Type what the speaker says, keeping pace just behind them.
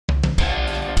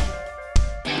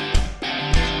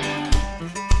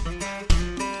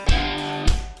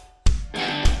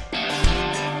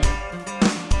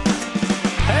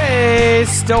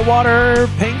Stillwater,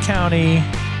 Payne County.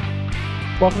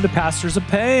 Welcome to Pastors of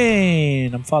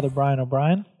Payne. I'm Father Brian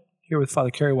O'Brien, here with Father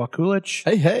Kerry Wakulich.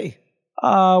 Hey.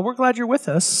 We're glad you're with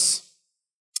us.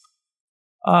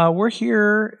 We're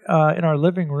here in our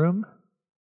living room.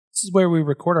 This is where we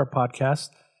record our podcast.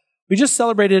 We just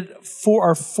celebrated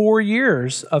our 4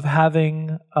 years of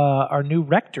having our new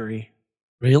rectory.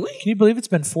 Really? Can you believe it's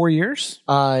been 4 years?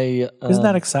 Isn't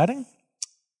that exciting?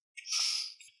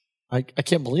 I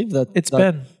can't believe that. It's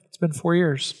been 4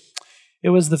 years.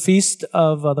 It was the feast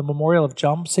of the memorial of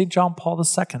St. John Paul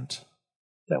II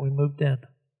that we moved in.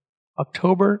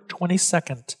 October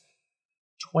 22nd,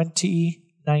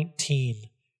 2019.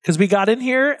 Because we got in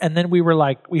here and then we were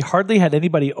like, we hardly had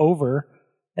anybody over,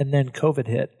 and then COVID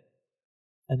hit.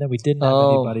 And then we didn't have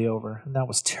anybody over, and that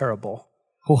was terrible.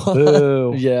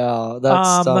 Boo. Yeah,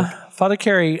 that's Father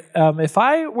Kerry, if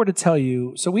I were to tell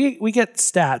you, so we get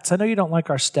stats. I know you don't like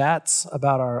our stats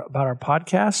about our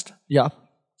podcast. Yeah.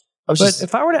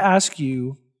 If I were to ask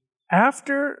you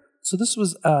so this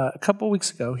was a couple weeks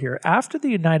ago here, after the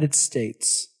United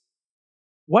States,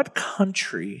 what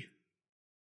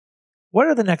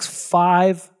are the next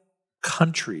 5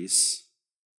 countries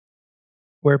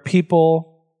where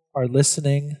people are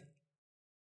listening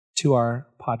to our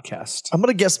podcast? I'm going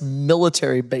to guess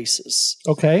military bases.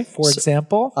 Okay, for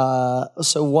example?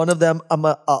 So one of them,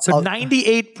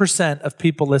 98% of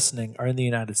people listening are in the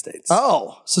United States.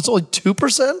 Oh, so it's only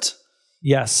 2%?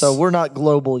 Yes. So we're not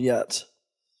global yet.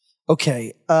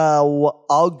 Okay,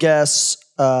 I'll guess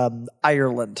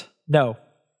Ireland. No.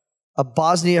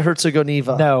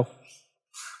 Bosnia-Herzegovina. No.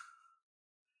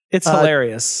 It's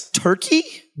hilarious. Turkey?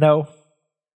 No.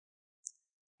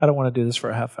 I don't want to do this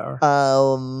for a half hour.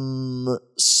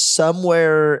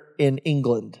 Somewhere in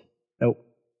England. Nope.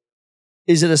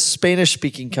 Is it a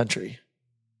Spanish-speaking country?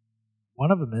 One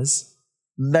of them is.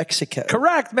 Mexico.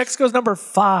 Correct. Mexico's number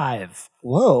 5.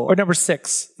 Whoa. Or number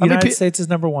 6. The United States is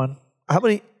number 1. How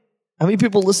many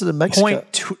people listen to Mexico?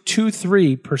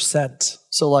 0.23%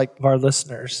 so of our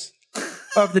listeners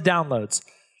of the downloads.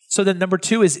 So then number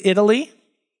 2 is Italy.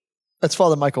 That's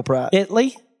Father Michael Pratt.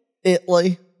 Italy.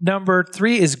 Number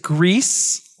 3 is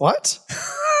Greece. What?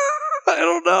 I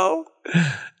don't know.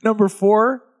 Number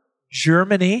 4,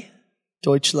 Germany.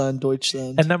 Deutschland.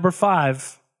 And number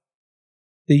 5,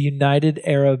 the United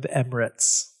Arab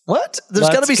Emirates. What? There's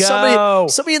got to be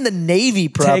somebody in the Navy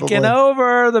probably. Taking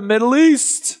over the Middle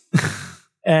East.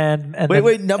 and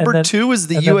wait, number 2 is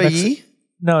the UAE?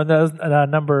 No,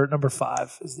 number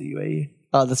 5 is the UAE.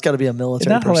 Oh, that's got to be a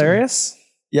military Isn't that person. hilarious?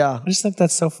 Yeah. I just think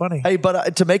that's so funny. Hey,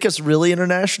 but to make us really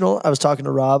international, I was talking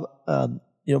to Rob. I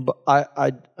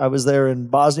was there in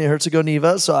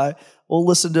Bosnia-Herzegovina, so we'll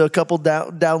listen to a couple,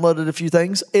 downloaded a few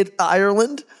things. In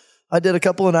Ireland, I did a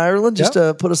couple in Ireland just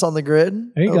to put us on the grid.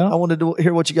 There you go. I wanted to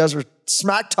hear what you guys were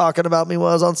smack talking about me when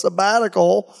I was on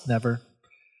sabbatical. Never.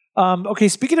 Okay,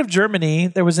 speaking of Germany,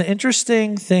 there was an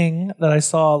interesting thing that I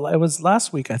saw. It was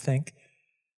last week, I think.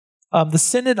 The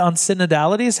Synod on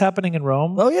Synodality is happening in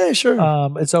Rome. Oh, yeah, sure.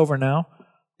 It's over now.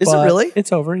 Is it really?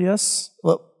 It's over, yes.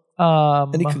 Well,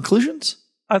 any conclusions?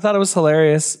 I thought it was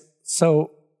hilarious.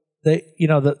 So it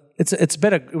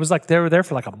was like they were there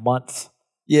for like a month.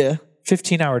 Yeah.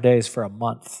 15-hour days for a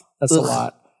month. That's a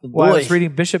lot. Well, I was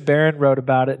reading, Bishop Barron wrote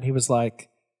about it, and he was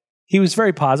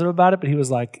very positive about it, but he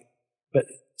was like, but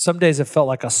some days it felt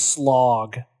like a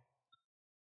slog.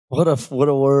 What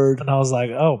a word. And I was like,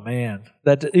 oh man,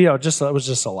 it was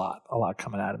just a lot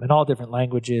coming at him in all different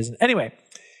languages. And anyway,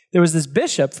 there was this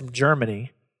bishop from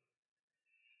Germany,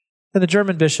 and the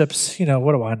German bishops,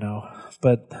 what do I know?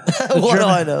 But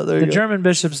the German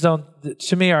bishops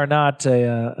are not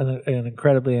an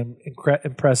incredibly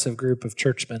impressive group of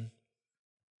churchmen.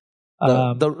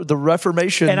 The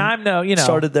Reformation, and I'm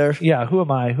started there. Yeah, who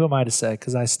am I to say?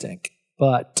 Because I stink.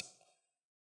 But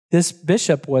this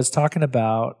bishop was talking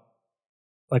about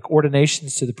like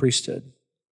ordinations to the priesthood.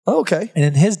 Oh, okay. And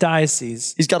in his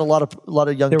diocese, he's got a lot of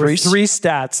young priests. There were 3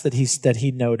 stats that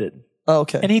he noted. Oh,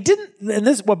 okay. And he didn't. And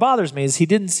this, what bothers me is he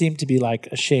didn't seem to be like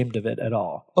ashamed of it at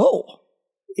all. Oh.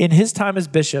 In his time as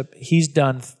bishop, he's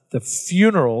done the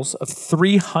funerals of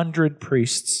 300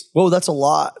 priests. Whoa, that's a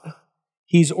lot.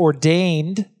 He's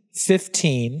ordained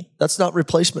 15. That's not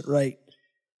replacement rate.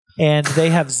 And they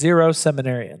have 0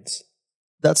 seminarians.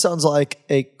 That sounds like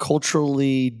a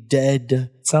culturally dead.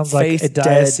 Sounds like a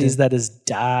diocese that is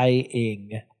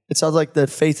dying. It sounds like the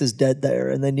faith is dead there,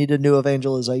 and they need a new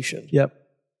evangelization. Yep.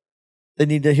 They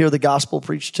need to hear the gospel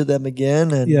preached to them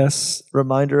again, and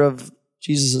reminder of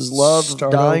Jesus' love,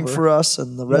 dying for us,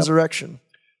 and the resurrection.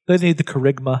 They need the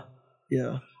charisma.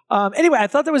 Yeah. Anyway, I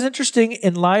thought that was interesting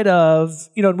in light of,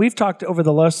 and we've talked over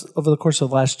the course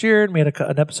of last year, and we had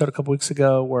an episode a couple weeks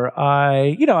ago where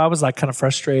I was like kind of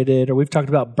frustrated, or we've talked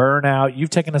about burnout. You've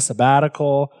taken a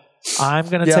sabbatical. I'm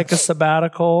going to take a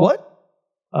sabbatical. What?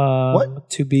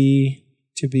 To be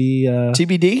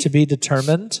TBD? To be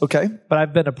determined. Okay. But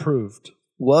I've been approved.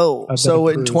 Whoa. So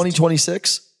in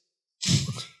 2026?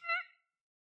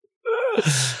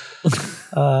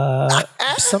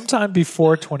 Sometime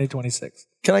before 2026.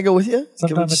 Can I go with you?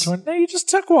 No, you just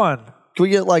took one. Can we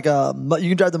get like you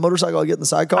can drive the motorcycle, I'll get in the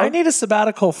sidecar? I need a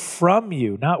sabbatical from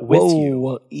you, not with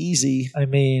you. Easy. I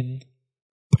mean,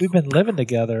 we've been living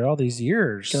together all these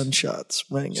years. Gunshots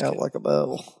rang out like a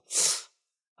bell.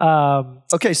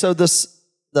 Okay, so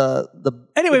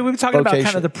anyway, we were talking about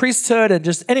kind of the priesthood and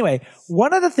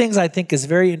one of the things I think is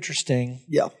very interesting.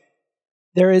 Yeah.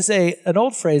 There is an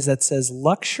old phrase that says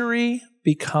luxury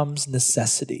becomes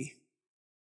necessity.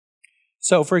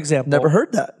 So, for example, never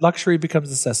heard that. Luxury becomes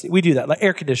necessity. We do that, like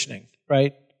air conditioning,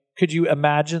 right? Could you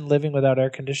imagine living without air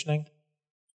conditioning?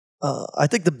 I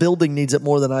think the building needs it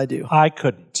more than I do. I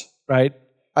couldn't, right?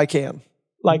 I can.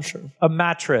 Like a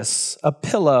mattress, a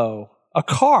pillow, a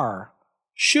car,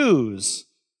 shoes.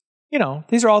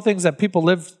 These are all things that people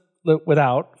live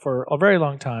without for a very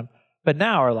long time, but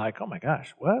now are like, oh my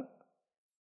gosh, what?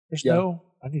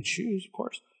 I need shoes, of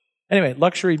course. Anyway,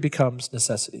 luxury becomes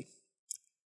necessity.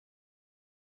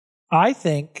 I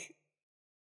think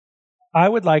I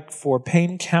would like for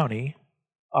Payne County,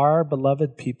 our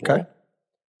beloved people,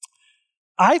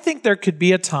 I think there could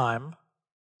be a time.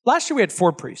 Last year we had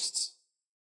 4 priests.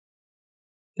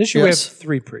 This year we have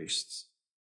 3 priests.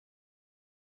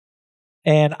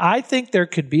 And I think there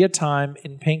could be a time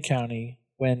in Payne County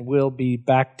when we'll be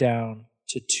back down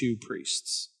to 2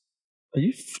 priests. Are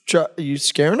you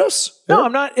scaring us? No,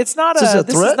 I'm not. It's not this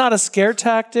is not a scare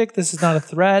tactic. This is not a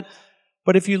threat.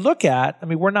 But if you look at,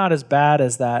 we're not as bad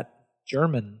as that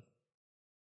German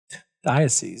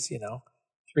diocese,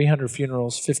 300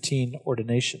 funerals, 15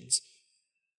 ordinations.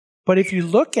 But if you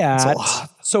look at,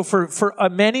 so for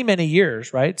many, many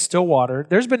years, right, Stillwater,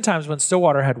 there's been times when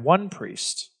Stillwater had 1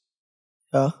 priest.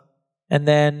 And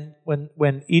then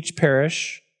when each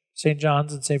parish, St.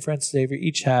 John's and St. Francis Xavier,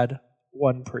 each had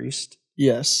 1 priest.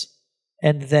 Yes.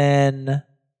 And then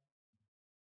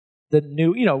the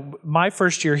new, my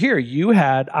first year here,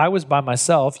 I was by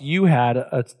myself. You had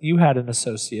an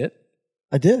associate.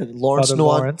 I did. Lawrence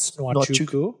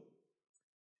Nwachukwu.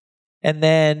 And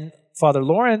then Father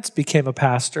Lawrence became a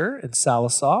pastor in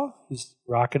Salisaw. He's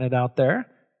rocking it out there.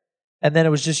 And then it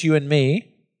was just you and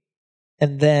me.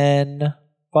 And then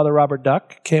Father Robert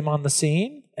Duck came on the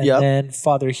scene. And then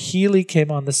Father Healy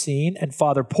came on the scene. And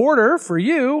Father Porter for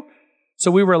you. So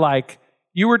we were like,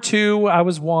 you were 2, I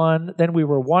was 1. Then we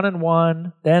were 1 and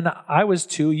 1. Then I was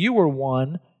 2, you were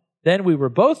 1. Then we were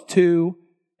both 2.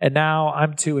 And now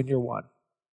I'm 2 and you're 1.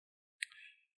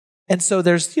 And so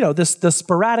there's, the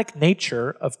sporadic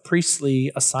nature of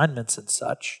priestly assignments and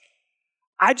such.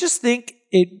 I just think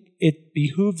it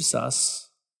behooves us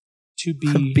to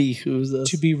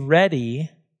be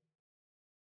ready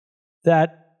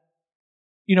that,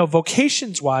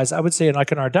 vocations-wise, I would say in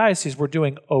our diocese, we're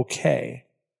doing okay.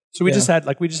 So we just had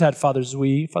Father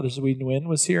Zui. Father Zui Nguyen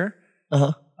was here.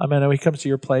 Uh-huh. I know he comes to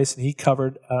your place and he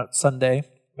covered Sunday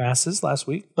masses last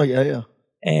week. Oh, yeah.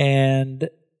 And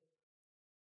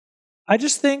I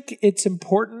just think it's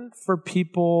important for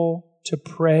people to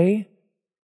pray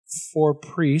for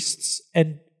priests.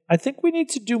 And I think we need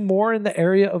to do more in the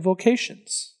area of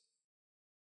vocations.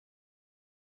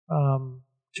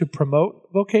 To promote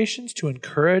vocations, to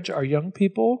encourage our young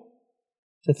people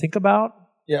to think about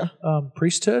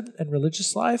priesthood and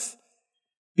religious life,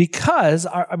 because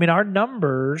our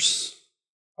numbers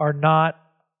are not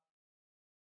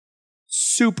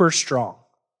super strong.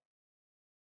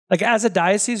 Like as a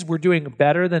diocese, we're doing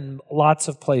better than lots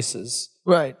of places,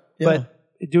 right? Yeah.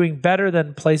 But doing better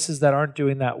than places that aren't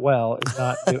doing that well is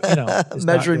not, is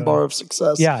measuring bar of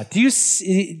success. Yeah. Do you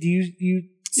see? Do you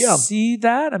see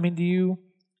that? Do you?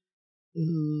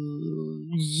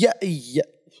 Yeah.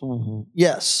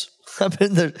 Yes. I've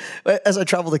been there as I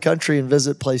travel the country and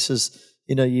visit places.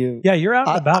 You're out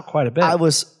and about quite a bit. I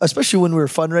was, especially when we were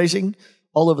fundraising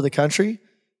all over the country.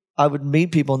 I would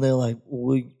meet people and they're like,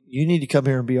 "Well, you need to come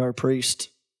here and be our priest."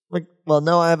 Like, well,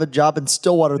 no, I have a job in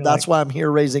Stillwater. That's why I'm here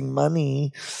raising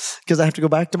money, because I have to go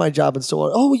back to my job in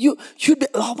Stillwater. Oh, you'd be,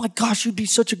 oh my gosh, you'd be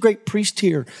such a great priest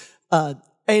here.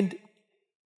 And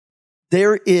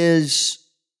there is,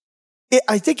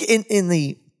 I think in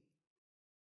the,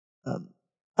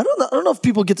 I don't know if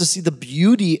people get to see the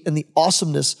beauty and the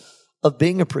awesomeness of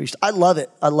being a priest. I love it.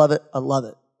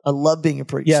 I love being a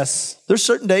priest. Yes. There's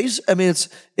certain days, I mean,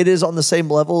 it is on the same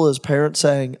level as parents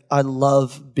saying, I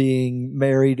love being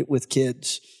married with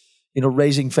kids,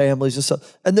 raising families and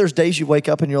stuff. And there's days you wake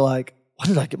up and you're like, what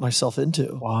did I get myself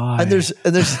into? Why? And there's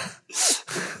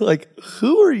like,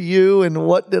 who are you and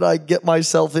what did I get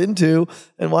myself into?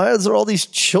 And why is there all these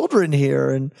children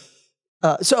here? And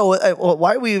so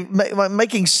why are we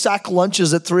making sack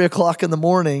lunches at 3:00 in the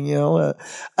morning?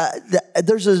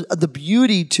 There's the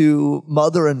beauty to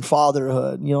mother and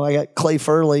fatherhood. I got Clay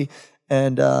Furley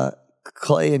and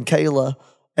Clay and Kayla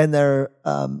and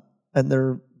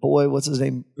their boy, what's his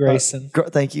name? Grayson.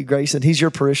 Thank you, Grayson. He's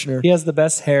your parishioner. He has the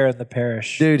best hair in the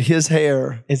parish. Dude, his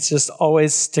hair. It's just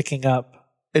always sticking up.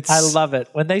 I love it.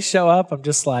 When they show up, I'm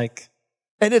just like,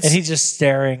 and he's just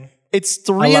staring. It's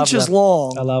 3 inches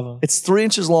long. I love him. It's 3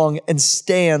 inches long and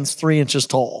stands 3 inches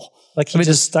tall. Like he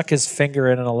just stuck his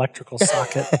finger in an electrical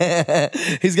socket.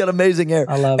 He's got amazing hair.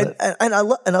 I love it. And I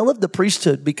love the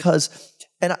priesthood because,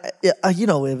 it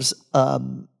was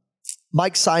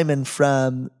Mike Simon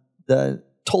from the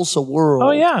Tulsa World.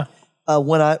 Oh yeah.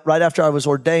 Right after I was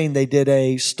ordained, they did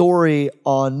a story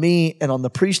on me and on the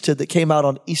priesthood that came out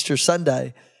on Easter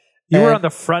Sunday. You were on the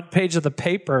front page of the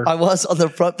paper. I was on the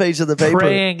front page of the paper.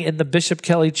 Praying in the Bishop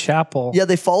Kelly Chapel. Yeah,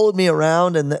 they followed me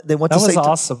around and they went to That was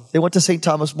awesome. They went to St.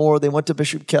 Thomas More. They went to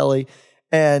Bishop Kelly.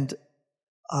 And,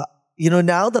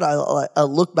 now that I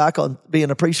look back on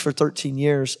being a priest for 13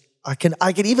 years, I can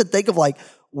even think of like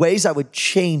ways I would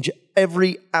change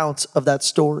every ounce of that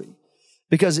story.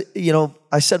 Because,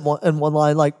 I said in one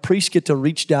line, like priests get to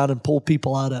reach down and pull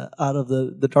people out of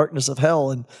the darkness of hell.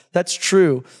 And that's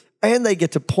true. And they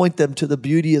get to point them to the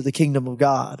beauty of the kingdom of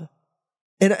God,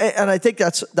 and I think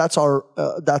that's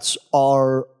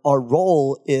our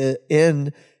role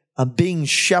in being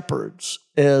shepherds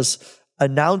is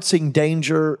announcing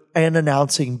danger and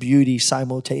announcing beauty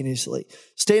simultaneously,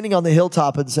 standing on the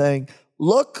hilltop and saying,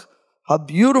 "Look how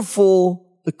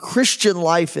beautiful the Christian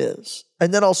life is,"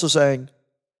 and then also saying,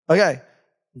 "Okay,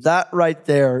 that right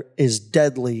there is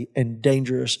deadly and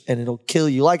dangerous, and it'll kill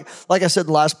you." Like I said in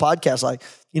the last podcast,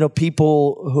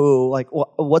 people who like,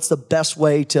 what's the best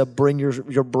way to bring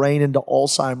your brain into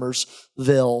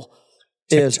Alzheimer'sville?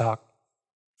 TikTok.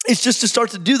 It's just to start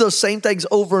to do those same things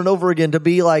over and over again, to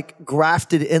be like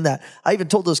grafted in that. I even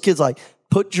told those kids, like,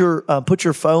 put your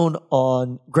phone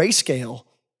on grayscale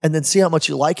and then see how much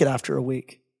you like it after a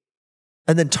week.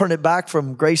 And then turn it back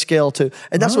from grayscale to,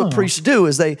 and that's what priests do,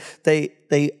 is they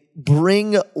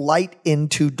bring light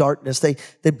into darkness. They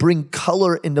bring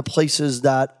color into places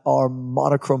that are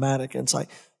monochromatic. And it's like,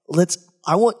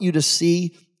 I want you to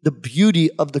see the beauty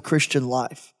of the Christian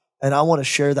life, and I want to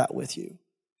share that with you.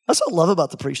 That's what I love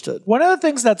about the priesthood. One of the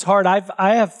things that's hard,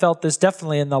 I have felt this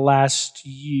definitely in the last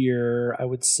year, I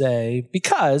would say,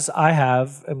 because I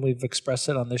have, and we've expressed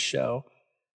it on this show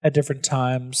at different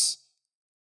times.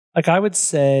 Like I would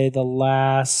say the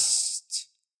last,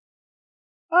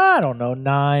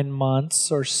 9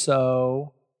 months or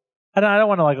so, I don't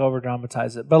want to like over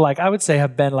dramatize it, but like I would say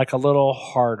have been like a little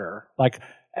harder. Like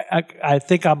I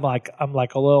think I'm like a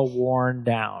little worn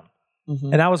down,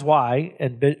 and that was why.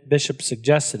 And Bishop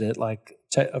suggested it, like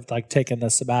taking the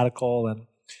sabbatical, and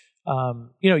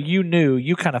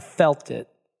you kind of felt it.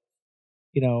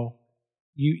 You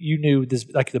knew this,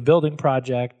 like the building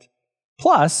project.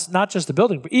 Plus, not just the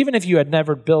building, but even if you had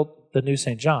never built the new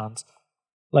St. John's,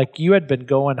 like you had been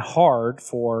going hard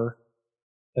for,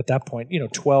 at that point,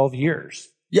 12 years.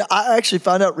 Yeah, I actually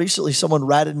found out recently someone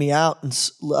ratted me out and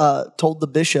told the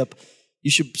bishop, you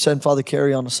should send Father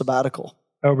Carey on a sabbatical.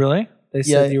 Oh, really? They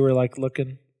said you were like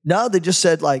looking? No, they just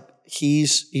said like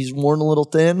he's worn a little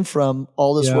thin from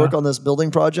all this work on this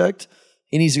building project.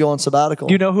 He needs to go on sabbatical.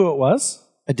 Do you know who it was?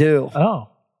 I do. Oh.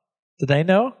 Did they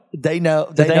know? They know.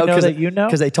 Did they know that you know?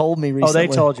 Because they told me recently. Oh,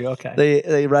 they told you. Okay.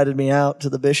 They ratted me out to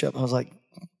the bishop. I was like,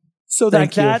 so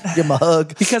thank you. Give him a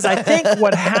hug. Because I think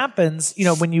what happens,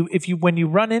 when you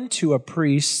run into a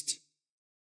priest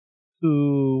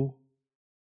who,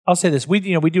 I'll say this, we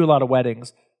do a lot of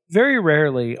weddings. Very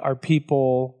rarely are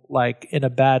people like in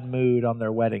a bad mood on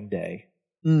their wedding day.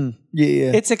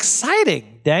 Yeah. It's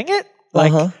exciting. Dang it!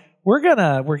 Like. We're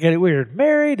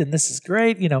married and this is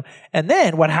great, And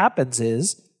then what happens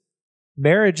is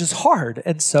marriage is hard.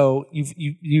 And so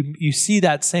you see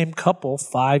that same couple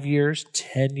 5 years,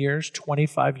 10 years,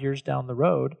 25 years down the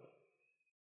road.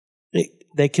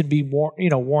 They can be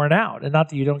worn out. And not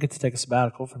that you don't get to take a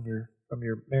sabbatical from your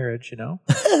marriage,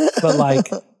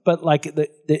 but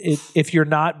if you're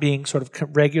not being sort of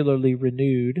regularly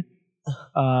renewed.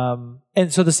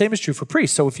 And so the same is true for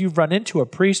priests. So if you've run into a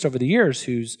priest over the years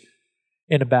who's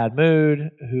in a bad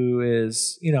mood, who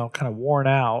is, kind of worn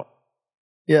out,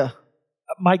 Yeah.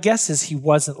 My guess is he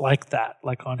wasn't like that,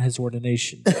 like on his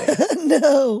ordination day.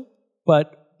 No.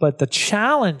 But the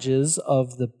challenges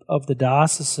of the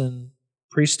diocesan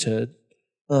priesthood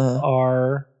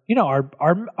are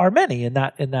many in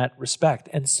that respect,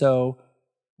 and so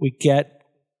we get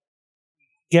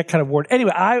kind of worried.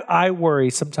 Anyway, I worry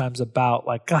sometimes about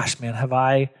like, gosh, man, have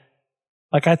I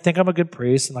think I'm a good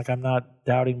priest, and like I'm not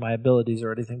doubting my abilities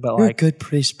or anything, but You're like a good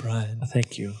priest, Brian.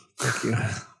 Thank you.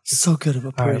 So good of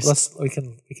a priest. All right,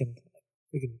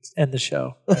 we can end the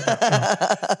show.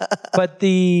 But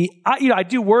I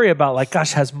do worry about like,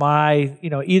 gosh, has my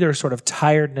either sort of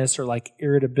tiredness or like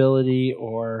irritability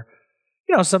or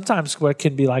sometimes what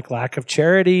can be like lack of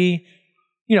charity,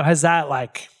 has that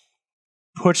like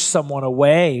pushed someone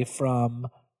away from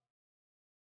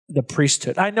the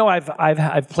priesthood? I know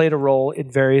I've played a role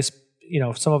in various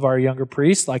some of our younger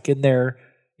priests, like in their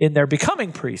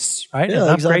becoming priests, right? Yeah, and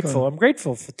I'm exactly.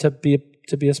 grateful to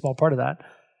be a small part of that.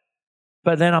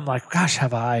 But then I'm like, gosh,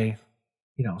 have I,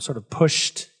 sort of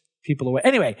pushed people away?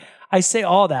 Anyway, I say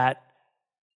all that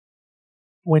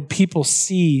when people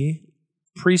see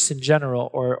priests in general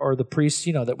or the priests,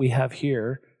 that we have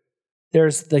here,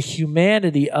 there's the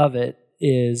humanity of it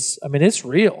is, I mean, it's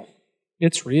real.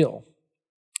 It's real.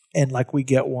 And like we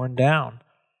get worn down.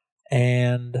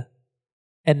 And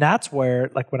that's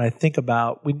where, like when I think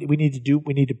about, we need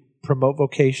to promote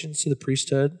vocations to the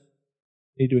priesthood.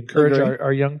 We need to encourage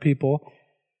our young people.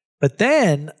 But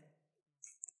then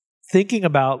thinking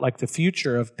about like the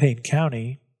future of Payne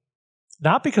County,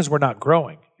 not because we're not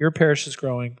growing. Your parish is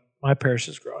growing. My parish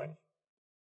is growing.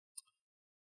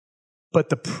 But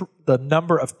the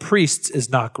number of priests is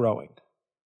not growing.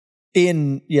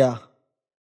 Would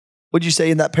you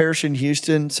say in that parish in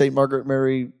Houston, St. Margaret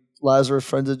Mary Lazarus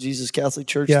Friends of Jesus Catholic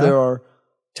Church, there are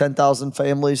 10,000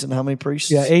 families and how many priests?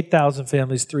 Yeah, 8,000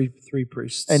 families, three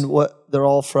priests. And they're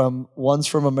all one's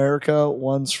from America,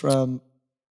 one's from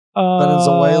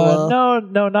Venezuela?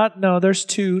 No. There's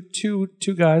two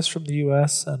guys from the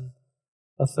U.S. and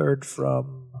a third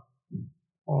from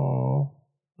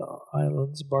the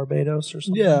islands, Barbados or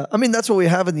something. Yeah, I mean, that's what we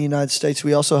have in the United States.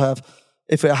 We also have,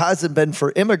 if it hasn't been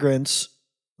for immigrants,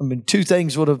 I mean, two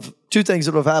things would have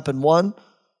happened. One,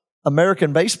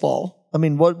 American baseball. I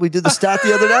mean, we did the stat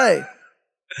the other day.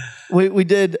 We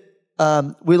did.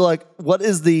 What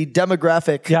is the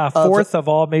demographic? Yeah, fourth of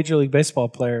all Major League Baseball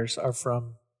players are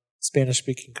from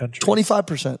Spanish-speaking countries.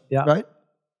 25%. Yeah, right.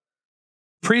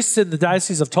 Priests in the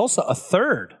Diocese of Tulsa, a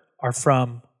third are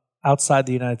from outside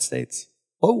the United States.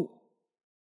 Oh,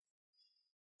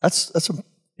 that's a.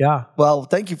 Yeah. Well,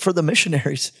 thank you for the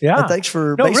missionaries. Yeah. And thanks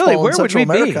for baseball in Central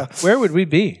America. Where would we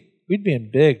be? We'd be in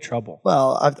big trouble.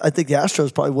 Well, I think the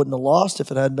Astros probably wouldn't have lost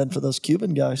if it hadn't been for those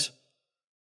Cuban guys.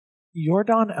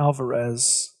 Yordan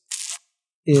Alvarez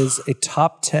is a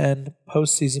top 10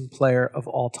 postseason player of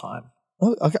all time.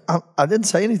 Oh, okay. I didn't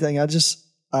say anything.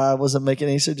 I wasn't making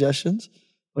any suggestions.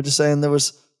 I'm just saying there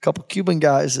was a couple Cuban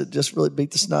guys that just really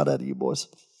beat the snot out of you boys.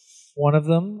 One of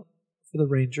them for the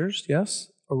Rangers, yes.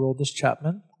 Aroldis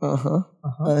Chapman.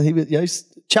 He's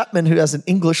Chapman, who has an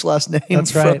English last name.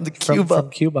 That's right. From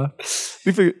Cuba.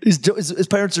 His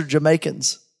parents are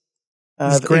Jamaicans.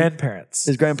 His grandparents.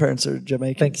 His grandparents are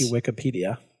Jamaicans. Thank you,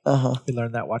 Wikipedia. We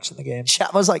learned that watching the game.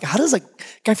 Chapman was like, how does a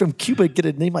guy from Cuba get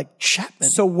a name like Chapman?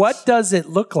 So what does it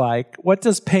look like? What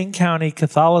does Payne County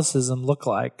Catholicism look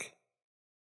like?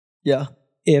 Yeah.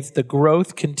 If the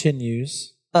growth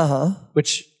continues,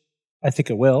 which I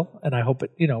think it will, and I hope it,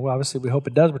 obviously we hope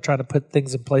it does. We're trying to put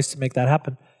things in place to make that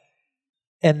happen.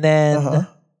 And then,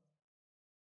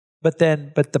 but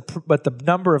the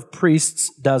number of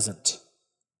priests doesn't.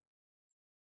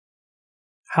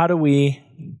 How do we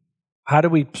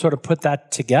sort of put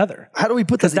that together? How do we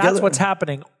put that together? Because that's what's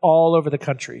happening all over the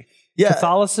country. Yeah.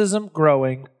 Catholicism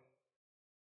growing,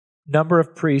 number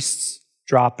of priests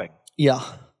dropping. Yeah.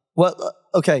 Well,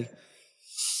 okay.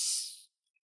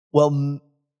 Well,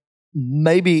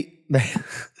 maybe,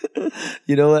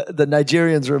 you know what? The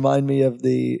Nigerians remind me of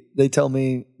they tell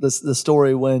me the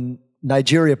story when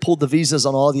Nigeria pulled the visas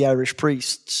on all the Irish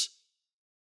priests.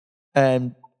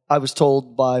 And I was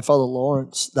told by Father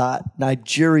Lawrence that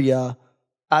Nigeria,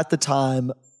 at the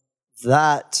time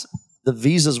that the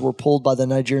visas were pulled by the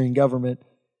Nigerian government,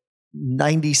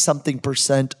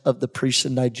 90-something% of the priests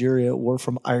in Nigeria were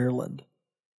from Ireland.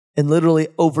 And literally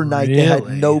overnight, they had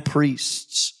no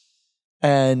priests.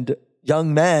 And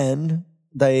young men,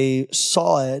 they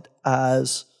saw it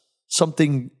as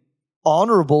something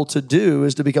honorable to do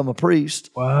is to become a priest.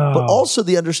 Wow. But also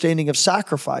the understanding of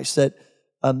sacrifice, that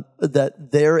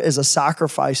there is a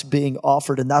sacrifice being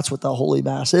offered, and that's what the Holy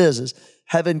Mass is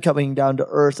heaven coming down to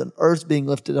earth and earth being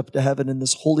lifted up to heaven in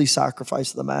this holy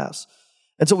sacrifice of the Mass.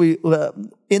 And so we,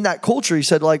 in that culture, he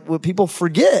said, like, what people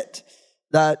forget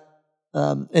that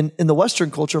in the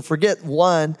Western culture, forget,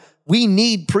 one, we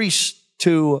need priests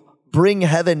to bring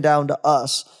heaven down to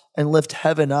us and lift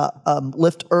heaven up,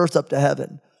 lift earth up to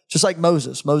heaven. Just like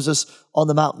Moses on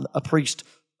the mountain, a priest,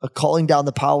 calling down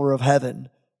the power of heaven,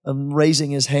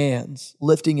 raising his hands,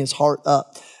 lifting his heart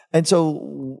up. And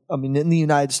so, I mean, in the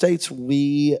United States,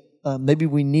 we maybe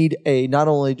we need not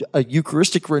only a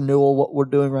Eucharistic renewal, what we're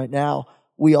doing right now,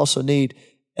 we also need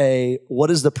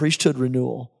what is the priesthood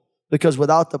renewal? Because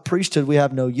without the priesthood, we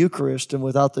have no Eucharist, and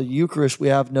without the Eucharist, we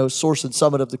have no source and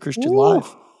summit of the Christian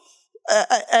life.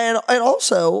 And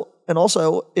also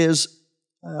is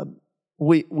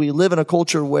we live in a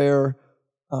culture where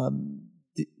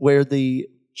the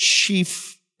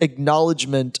chief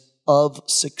acknowledgement of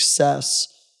success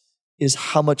is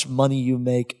how much money you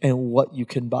make and what you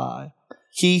can buy.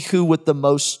 He who with the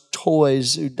most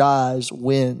toys who dies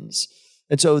wins.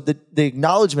 And so the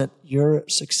acknowledgement you're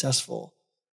successful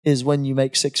is when you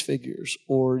make six figures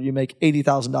or you make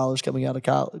 $80,000 coming out of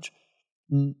college.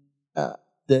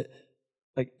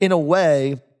 Like in a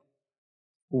way,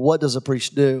 what does a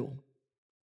priest do?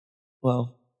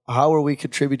 Well, how are we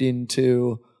contributing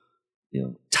to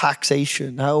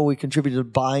taxation? How are we contributing to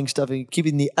buying stuff and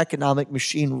keeping the economic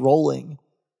machine rolling?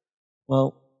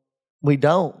 Well, we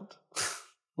don't.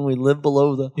 We live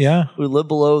below we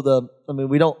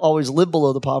don't always live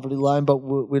below the poverty line, but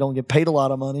we don't get paid a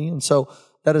lot of money. And so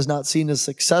that is not seen as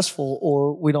successful,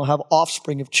 or we don't have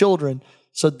offspring of children.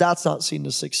 So that's not seen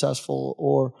as successful,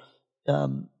 or,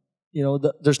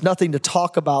 there's nothing to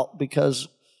talk about because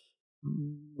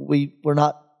we're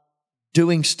not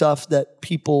doing stuff that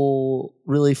people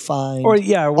really find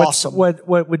awesome. What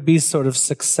would be sort of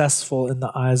successful in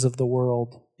the eyes of the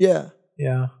world? Yeah.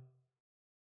 Yeah.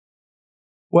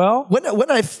 Well,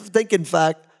 when I think, in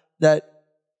fact, that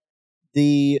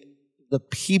the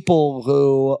people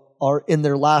who are in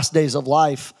their last days of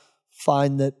life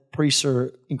find that priests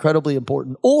are incredibly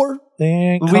important, or they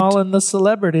ain't calling the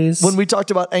celebrities. When we talked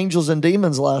about angels and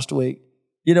demons last week,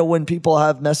 when people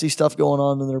have messy stuff going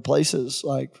on in their places,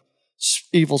 like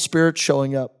evil spirits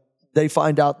showing up, they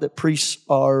find out that priests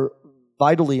are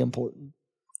vitally important.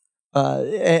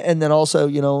 And then also,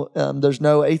 there's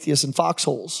no atheists in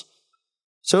foxholes.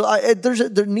 So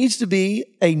there needs to be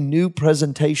a new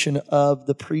presentation of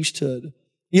the priesthood.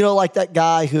 Like that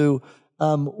guy who,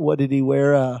 what did he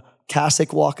wear? A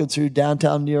cassock walking through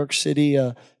downtown New York City.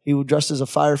 He was dressed as a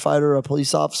firefighter or a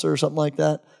police officer or something like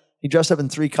that. He dressed up in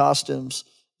 3 costumes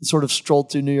and sort of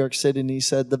strolled through New York City. And he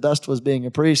said the best was being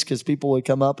a priest because people would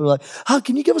come up and be like,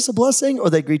 can you give us a blessing?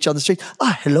 Or they greet you on the street.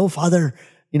 Hello, Father.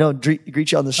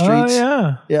 Greet you on the streets. Oh,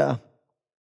 yeah. Yeah.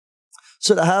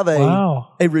 So to have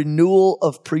a renewal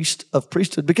of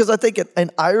priesthood, because I think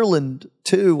in Ireland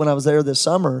too, when I was there this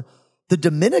summer, the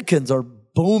Dominicans are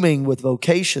booming with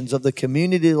vocations of the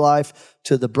community life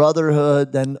to the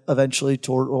brotherhood, then eventually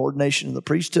toward ordination in the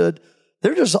priesthood.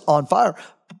 They're just on fire.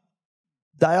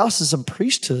 Diocesan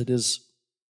priesthood is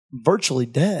virtually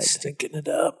dead. Stinking it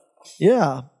up.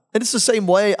 Yeah. And it's the same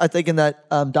way, I think, in that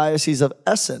Diocese of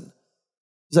Essen.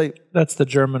 That's the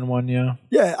German one, yeah.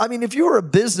 Yeah, I mean, if you were a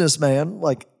businessman,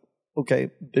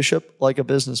 bishop, like a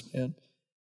businessman,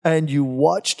 and you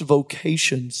watched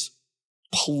vocations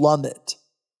plummet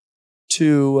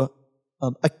to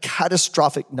a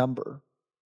catastrophic number,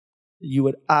 you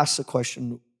would ask the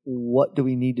question, what do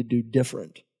we need to do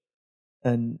different?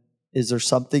 And is there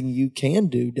something you can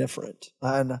do different?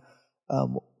 And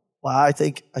I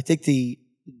think the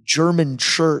German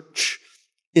church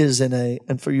is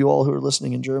and for you all who are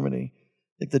listening in Germany,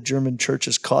 I think the German church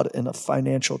is caught in a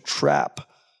financial trap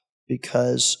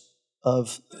because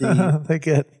of they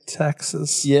get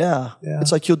taxes. Yeah.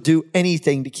 It's like you'll do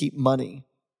anything to keep money.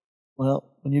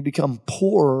 Well, when you become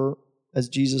poor, as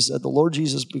Jesus said, the Lord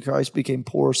Jesus Christ became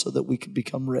poor so that we could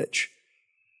become rich.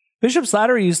 Bishop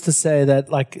Slattery used to say that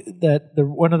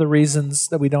one of the reasons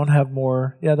that we don't have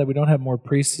more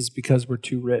priests is because we're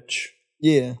too rich.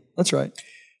 Yeah, that's right.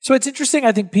 So it's interesting.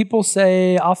 I think people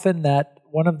say often that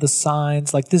one of the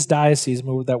signs, like this diocese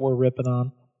that we're ripping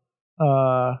on,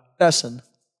 Essen,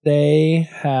 they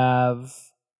have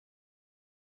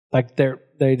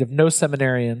they have no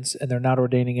seminarians and they're not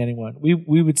ordaining anyone.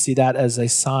 We would see that as a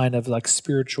sign of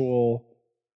spiritual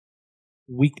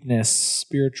weakness,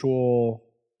 spiritual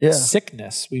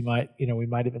sickness. We might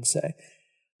even say.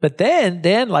 But then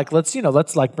let's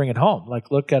bring it home.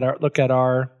 Look at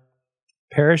our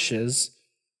parishes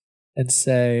and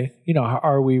say,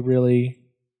 are we really?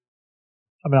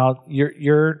 I mean,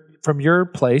 you're your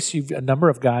place, you've a number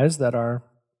of guys that are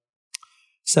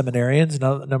seminarians, and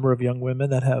a number of young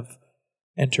women that have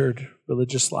entered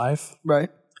religious life. Right.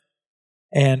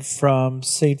 And from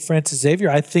St. Francis Xavier,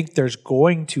 I think there's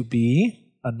going to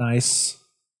be a nice,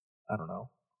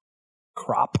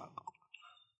 crop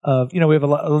of, we have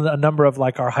a number of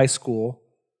like our high school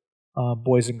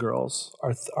boys and girls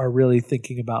are really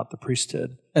thinking about the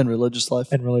priesthood. And religious life.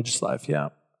 Yeah.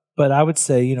 But I would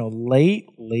say,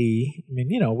 lately,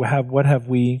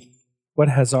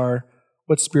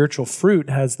 what spiritual fruit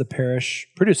has the parish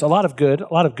produced? A lot of good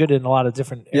in a lot of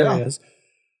different areas. Yeah.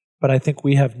 But I think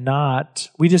we have not.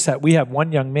 We have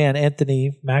one young man,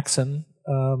 Anthony Maxon,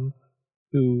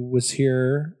 who was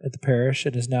here at the parish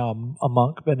and is now a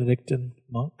monk, Benedictine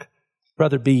monk.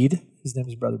 Brother Bede. His name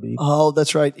is Brother Bede. Oh,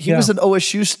 that's right. He was an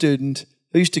OSU student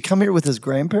who used to come here with his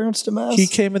grandparents to Mass. He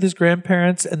came with his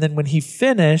grandparents, and then when he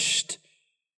finished,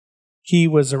 he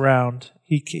was around.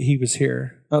 He was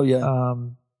here. Oh yeah.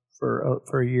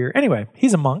 For a year. Anyway,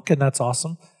 he's a monk, and that's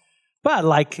awesome. But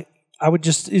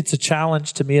it's a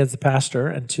challenge to me as the pastor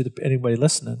and to anybody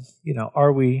listening.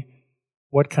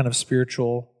 What kind of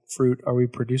spiritual fruit are we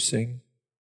producing?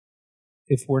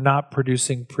 If we're not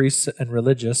producing priests and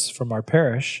religious from our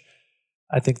parish,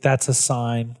 I think that's a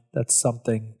sign that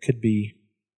something could be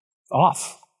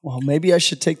off. Well, maybe I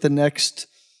should take the next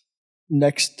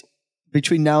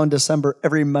between now and December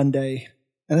every Monday,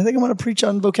 and I think I'm going to preach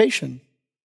on vocation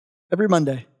every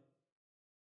Monday.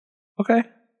 Okay,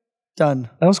 done.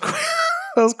 That was quick.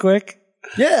 That was quick.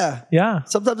 Yeah. Yeah.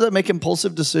 Sometimes I make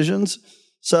impulsive decisions.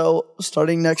 So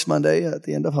starting next Monday at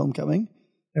the end of homecoming,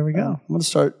 there we go. I'm going to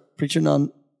start preaching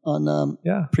on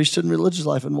priesthood and religious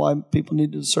life and why people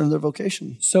need to discern their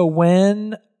vocation. So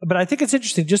but I think it's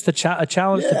interesting, just a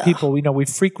challenge to people. We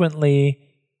frequently,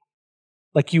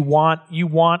 you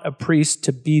want a priest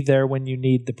to be there when you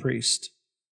need the priest.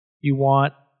 You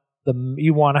want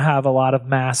to have a lot of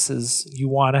masses. You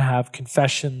want to have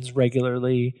confessions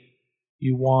regularly.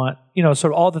 You want,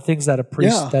 sort of all the things that a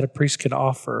priest can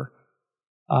offer.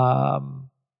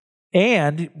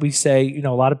 And we say,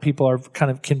 a lot of people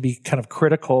can be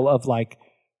critical of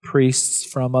priests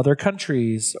from other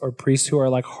countries or priests who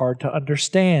are hard to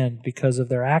understand because of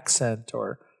their accent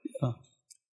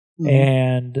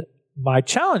And my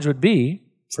challenge would be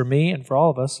for me and for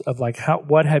all of us of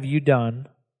what have you done?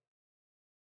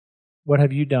 What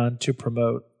have you done to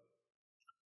promote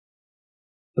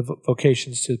the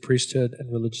vocations to the priesthood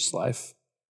and religious life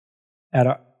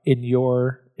with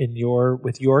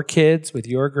your kids, with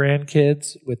your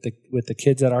grandkids, with the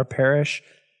kids at our parish?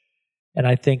 And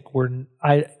I think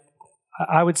I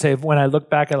would say when I look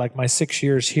back at my 6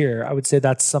 years here, I would say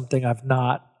that's something I've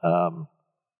not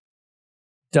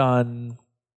done.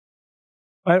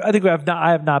 I think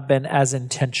I have not been as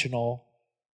intentional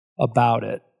about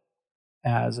it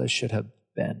as I should have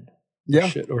been.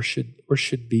 Yeah. Or should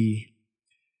be.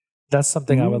 That's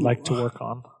something I would like to work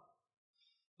on.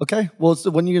 Okay. Well,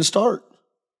 when are you going to start?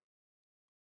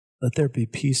 Let there be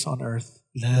peace on earth.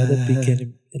 Let it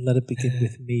begin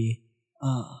with me.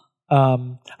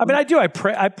 I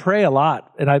pray a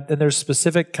lot, and there's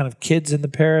specific kind of kids in the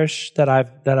parish that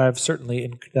I've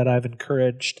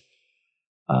encouraged.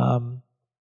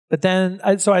 But then,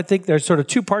 so I think there's sort of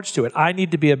two parts to it. I need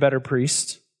to be a better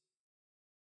priest.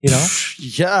 Yeah.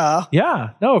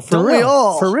 Yeah. No, for Don't real. we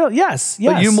all? For real. Yes.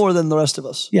 But you more than the rest of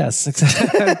us. Yes.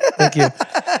 Exactly. Thank you.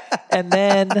 And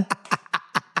then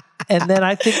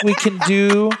I think we can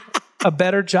do a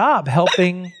better job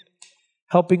helping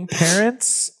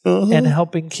parents and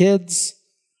helping kids.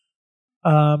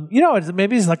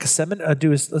 Maybe it's like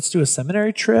let's do a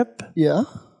seminary trip. Yeah.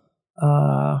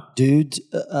 Dudes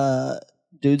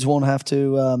won't have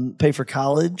to pay for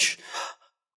college.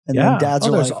 And then dads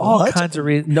are there's all what? kinds of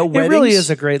reasons. No weddings? It really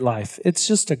is a great life. It's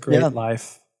just a great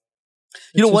life.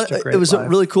 You know what? It was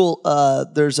really cool.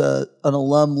 There's an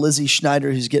alum, Lizzie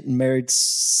Schneider, who's getting married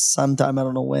sometime. I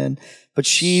don't know when. But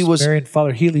she was marrying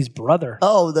Father Healy's brother.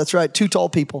 Oh, that's right. Two tall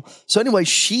people. So anyway,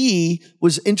 she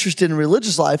was interested in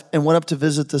religious life and went up to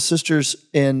visit the sisters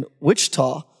in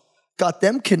Wichita, got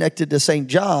them connected to St.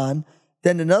 John.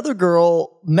 Then another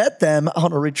girl met them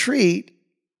on a retreat,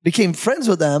 became friends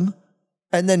with them,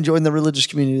 and then joined the religious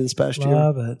community this past year.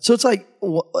 Love it. So it's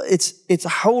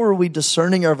how are we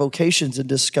discerning our vocations and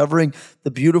discovering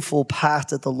the beautiful path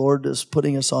that the Lord is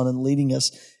putting us on and leading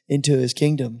us into His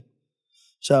kingdom.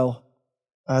 So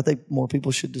I think more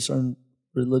people should discern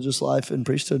religious life and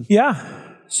priesthood. Yeah.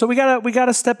 So we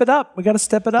gotta step it up. We gotta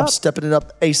step it up. I'm stepping it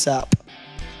up ASAP.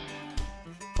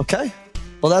 Okay.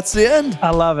 Well, that's the end. I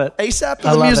love it. ASAP,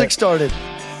 the music started.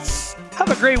 Have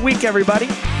a great week, everybody.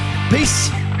 Peace.